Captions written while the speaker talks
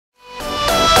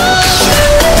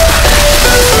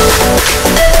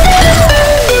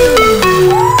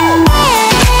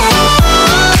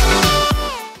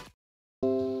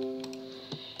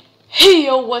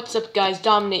What's up guys,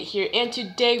 Dominate here, and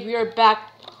today we are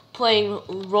back playing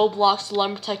Roblox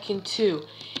Lumber Tycoon 2.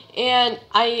 And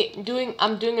I'm doing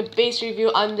a base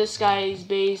review on this guy's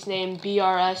base named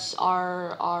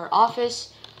BRSRROffice.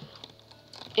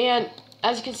 And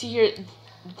as you can see here,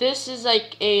 this is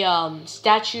like a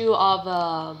statue of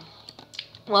well,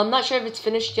 I'm not sure if it's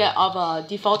finished yet, of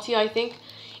DEFAULTIO, I think.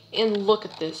 And look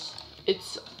at this.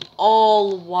 It's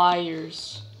all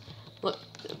wires. Look,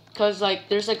 because like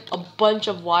there's like a bunch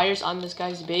of wires on this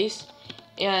guy's base,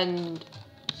 and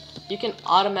you can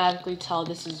automatically tell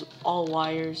this is all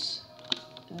wires.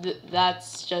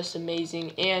 That's just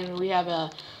amazing. And we have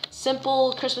a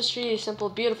simple Christmas tree, a simple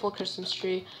beautiful Christmas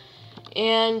tree,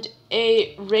 and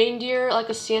a reindeer like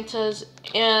a Santa's,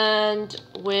 and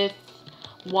with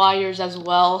wires as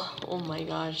well. Oh my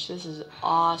gosh, this is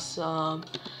awesome.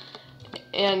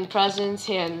 And presents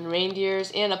and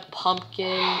reindeers and a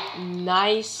pumpkin.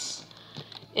 Nice.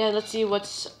 And let's see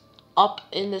what's up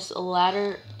in this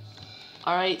ladder.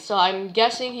 Alright, so I'm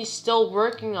guessing he's still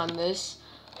working on this.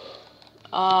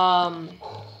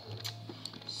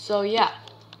 So yeah.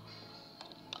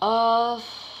 Let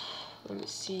me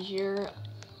see here.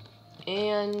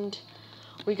 And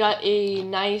we got a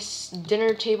nice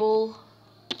dinner table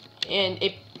and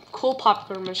a cool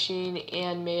popcorn machine,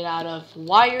 and made out of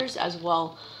wires as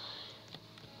well.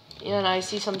 And I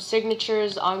see some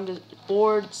signatures on the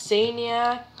board: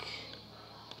 Saniac,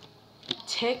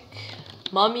 Tick,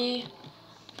 Mummy,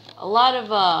 a lot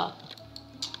of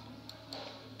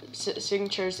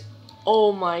signatures.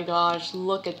 Oh my gosh,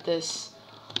 look at this.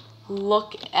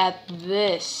 Look at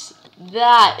this.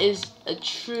 That is a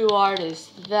true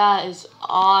artist. That is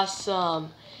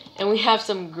awesome. And we have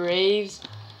some graves.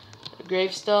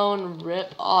 Gravestone,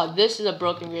 rip. Oh, this is a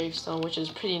broken gravestone, which is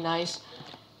pretty nice.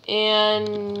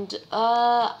 And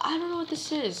I don't know what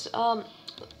this is. I'm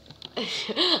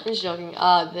just joking.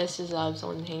 This is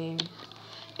someone hanging,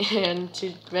 and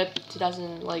to rip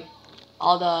 2000, like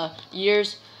all the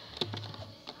years.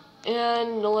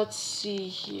 And let's see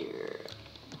here.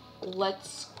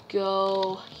 Let's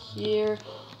go here.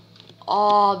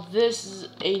 Oh, this is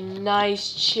a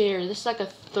nice chair. This is like a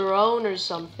throne or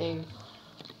something.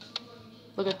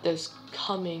 Look at this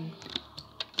coming.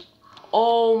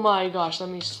 Oh my gosh, let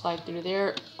me slide through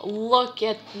there. Look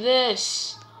at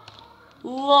this.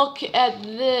 Look at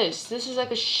this. This is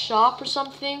like a shop or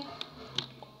something.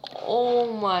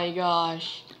 Oh my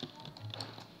gosh.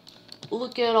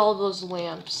 Look at all those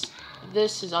lamps.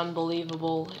 This is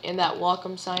unbelievable. And that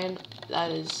welcome sign,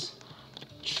 that's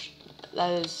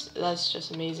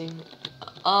just amazing.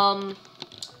 And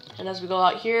as we go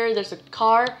out here, there's a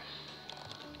car,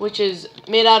 which is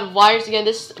made out of wires again.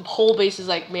 This whole base is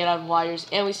like made out of wires.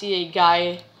 And we see a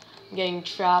guy getting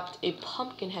trapped, a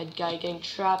pumpkin head guy getting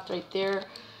trapped right there,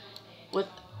 with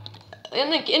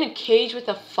in a cage with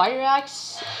a fire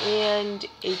axe and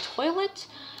a toilet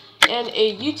and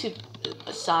a YouTube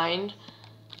sign.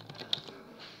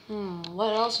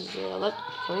 What else is there?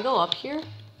 Can we go up here?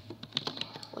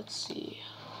 Let's see.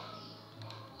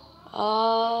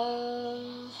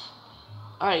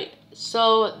 Alright,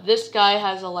 so this guy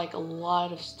has a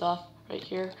lot of stuff right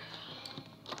here.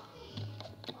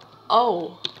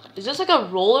 Oh, is this like a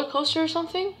roller coaster or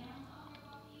something?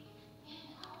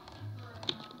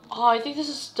 Oh, I think this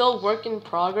is still work in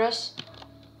progress.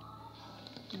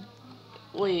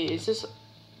 Wait, is this?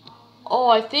 Oh,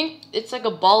 I think it's like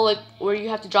a ball, like where you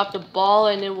have to drop the ball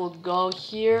and it will go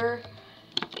here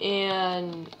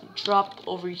and drop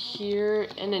over here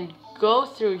and then go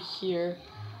through here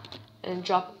and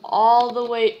drop all the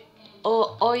way.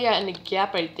 Oh yeah, and the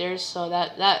gap right there, so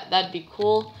that'd be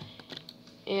cool.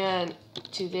 And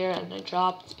to there, and I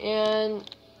dropped, and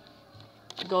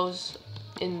it goes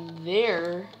in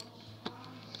there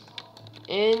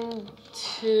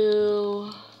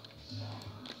into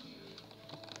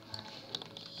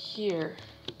here,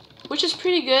 which is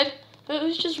pretty good. It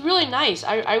was just really nice.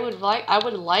 I would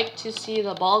like to see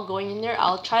the ball going in there.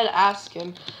 I'll try to ask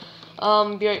him.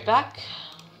 Be right back.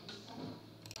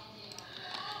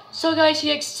 So guys,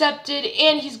 he accepted,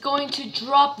 and he's going to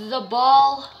drop the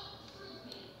ball.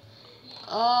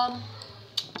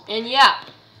 And yeah.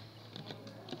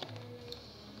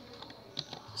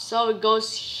 So it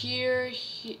goes here.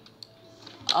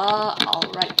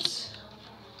 Alright.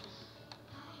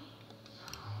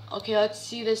 Okay, let's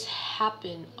see this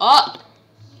happen. Oh!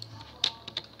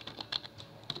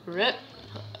 Rip.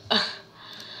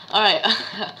 Alright.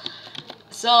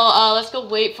 So, let's go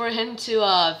wait for him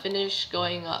to, finish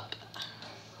going up.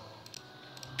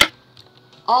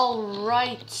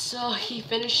 Alright, so he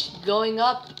finished going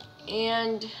up,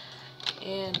 and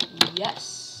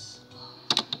yes.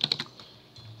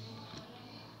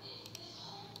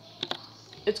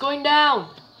 It's going down.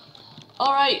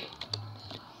 Alright.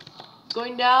 It's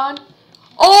going down.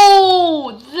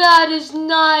 Oh, that is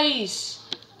nice.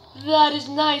 That is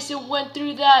nice. It went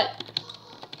through that.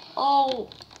 Oh.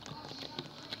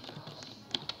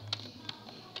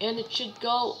 And it should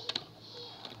go.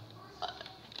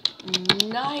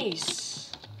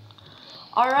 Nice.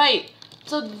 Alright.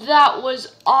 So that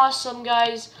was awesome,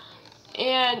 guys.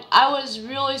 And I was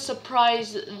really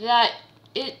surprised that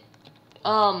it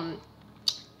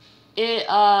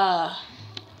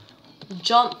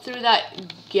jumped through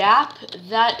that gap.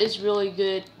 That is really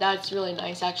good. That's really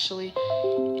nice, actually.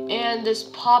 And this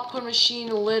popcorn machine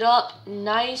lit up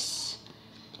nice.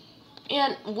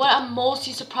 And what I'm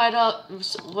mostly surprised of,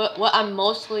 what I'm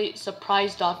mostly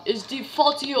surprised of is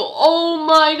DEFAULTIO. Oh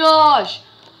my gosh!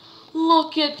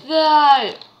 Look at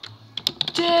that!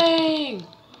 Dang!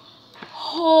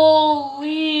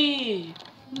 Holy!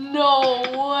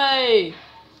 No way!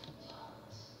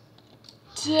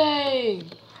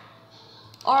 Dang!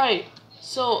 Alright,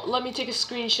 so let me take a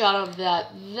screenshot of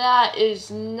that. That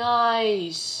is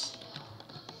nice.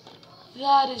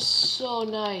 That is so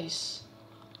nice.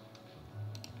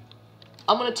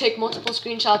 I'm gonna take multiple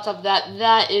screenshots of that.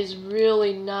 That is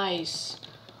really nice.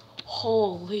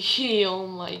 Holy, oh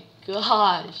my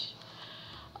gosh.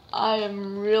 I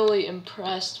am really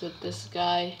impressed with this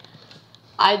guy.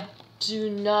 I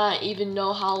do not even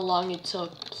know how long it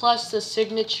took. Plus the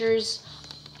signatures.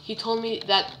 He told me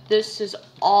that this is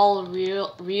all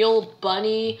real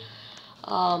bunny,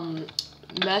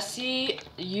 Messi,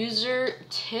 user,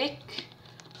 tick,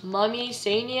 mummy,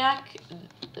 Saniac.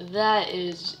 That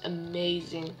is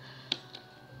amazing.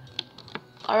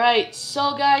 Alright,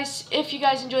 so guys, if you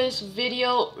guys enjoyed this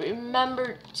video,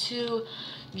 remember to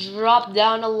drop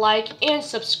down a like and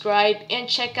subscribe, and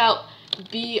check out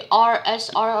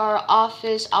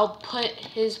BRSRROffice. I'll put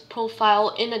his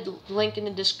profile in a link in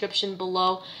the description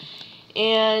below.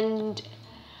 And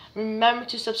remember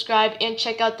to subscribe and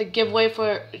check out the giveaway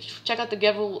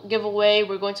giveaway.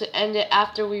 We're going to end it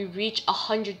after we reach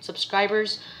 100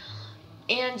 subscribers.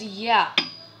 And yeah,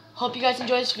 hope you guys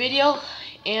enjoy this video,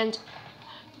 and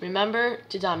remember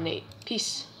to dominate.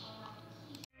 Peace.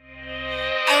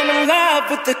 I'm in love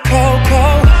with the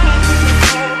cocoa.